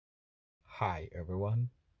Hi everyone,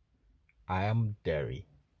 I am Derry,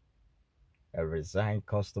 a resigned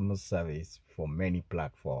customer service for many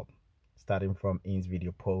platforms, starting from Ins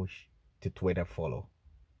video post to Twitter follow.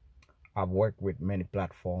 I've worked with many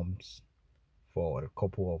platforms for a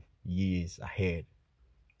couple of years ahead,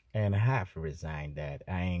 and I have resigned that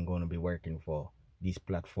I ain't gonna be working for these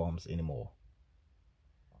platforms anymore.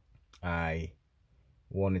 I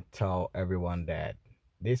want to tell everyone that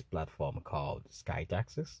this platform called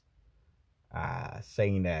skytasks,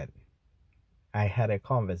 saying that I had a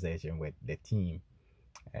conversation with the team,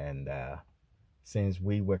 and since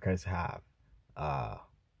we workers have uh,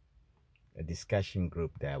 a discussion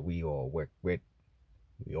group that we all work with,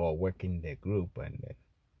 we all work in the group, and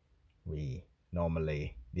we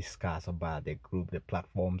normally discuss about the group, the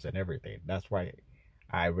platforms, and everything. That's why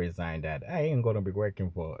I resigned. That I ain't gonna be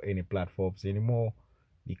working for any platforms anymore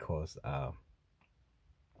because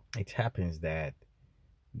it happens that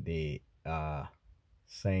they are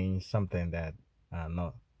saying something that are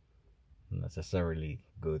not necessarily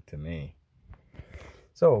good to me.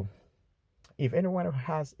 So if anyone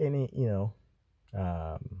has any,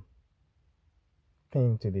 um,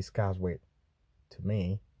 thing to discuss with to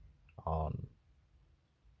me on,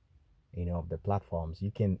 the platforms,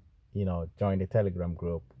 you can, join the Telegram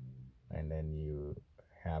group, and then you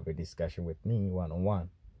have a discussion with me one on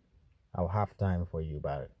one. I'll have time for you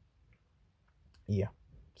about it. Yeah.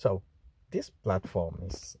 So this platform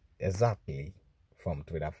is exactly from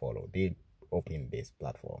Twitter follow. They opened this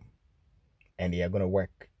platform, and they are gonna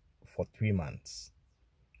work for 3 months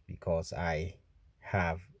because I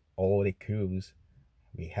have all the crews.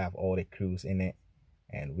 We have all the crews in it,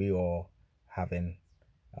 and we all having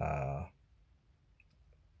uh,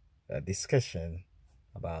 a discussion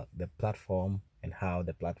about the platform and how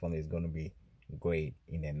the platform is going to be great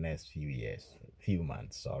in the next few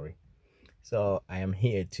months. Sorry. So I am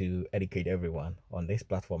here to educate everyone on this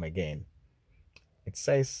platform again. It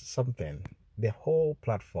says something. The whole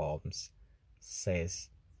platforms says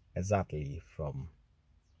exactly from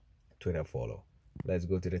Twitter follow. Let's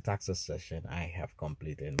go to the taxes session. I have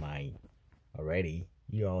completed mine already.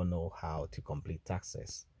 You all know how to complete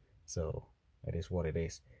taxes, so it is what it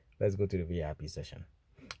is. Let's go to the VIP session.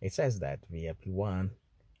 It says that VIP 1,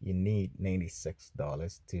 you need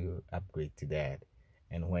 $96 to upgrade to that,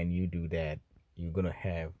 and when you do that, you're gonna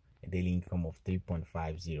have a daily income of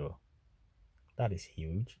 3.50. That is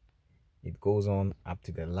huge. It goes on up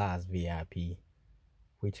to the last VIP,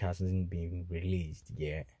 which hasn't been released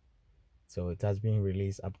yet. So it has been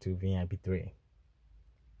released up to VIP 3.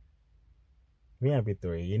 VIP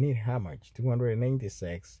 3, you need how much?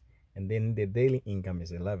 296, and then the daily income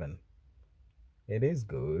is 11. It is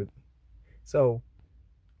good. So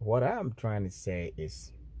what I'm trying to say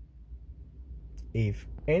is, if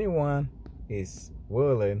anyone is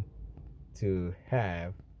willing to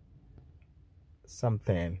have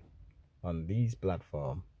something on these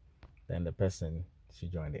platform, then the person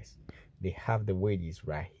should join this. They have the wages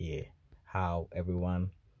right here, how everyone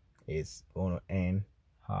is going to earn,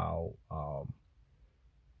 how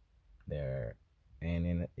their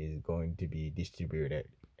earning is going to be distributed,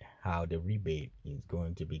 how the rebate is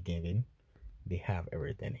going to be given. They have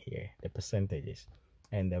everything here, the percentages,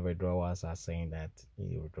 and the withdrawals are saying that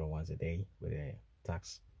you withdraw once a day with a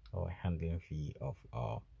tax or a handling fee of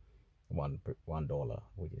 $1,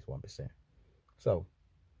 which is 1%. So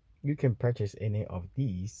you can purchase any of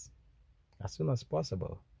these as soon as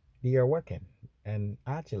possible. They are working, and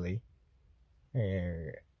actually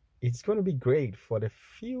it's going to be great for the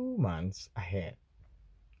few months ahead.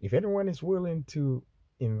 If anyone is willing to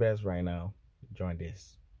invest right now, join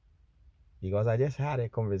this, because I just had a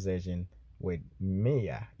conversation with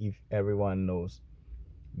Mia. If everyone knows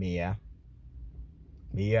Mia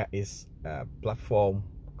is a platform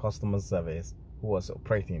customer service who was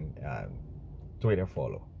operating Twitter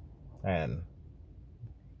follow, and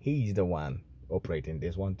he's the one operating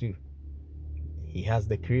this one too. He has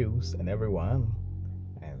the crews and everyone,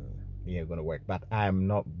 and we are gonna work. But I'm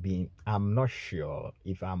not sure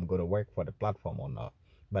if I'm gonna work for the platform or not.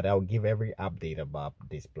 But I'll give every update about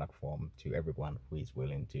this platform to everyone who is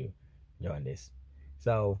willing to join this.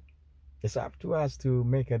 So it's up to us to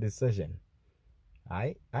make a decision.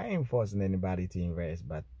 I ain't forcing anybody to invest,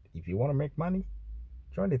 but if you want to make money,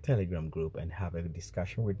 join the Telegram group and have a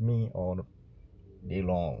discussion with me all day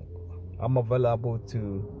long. I'm available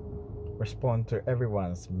to respond to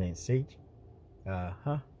everyone's message.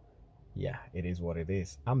 Yeah, it is what it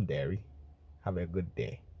is. I'm Derry. Have a good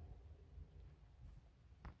day.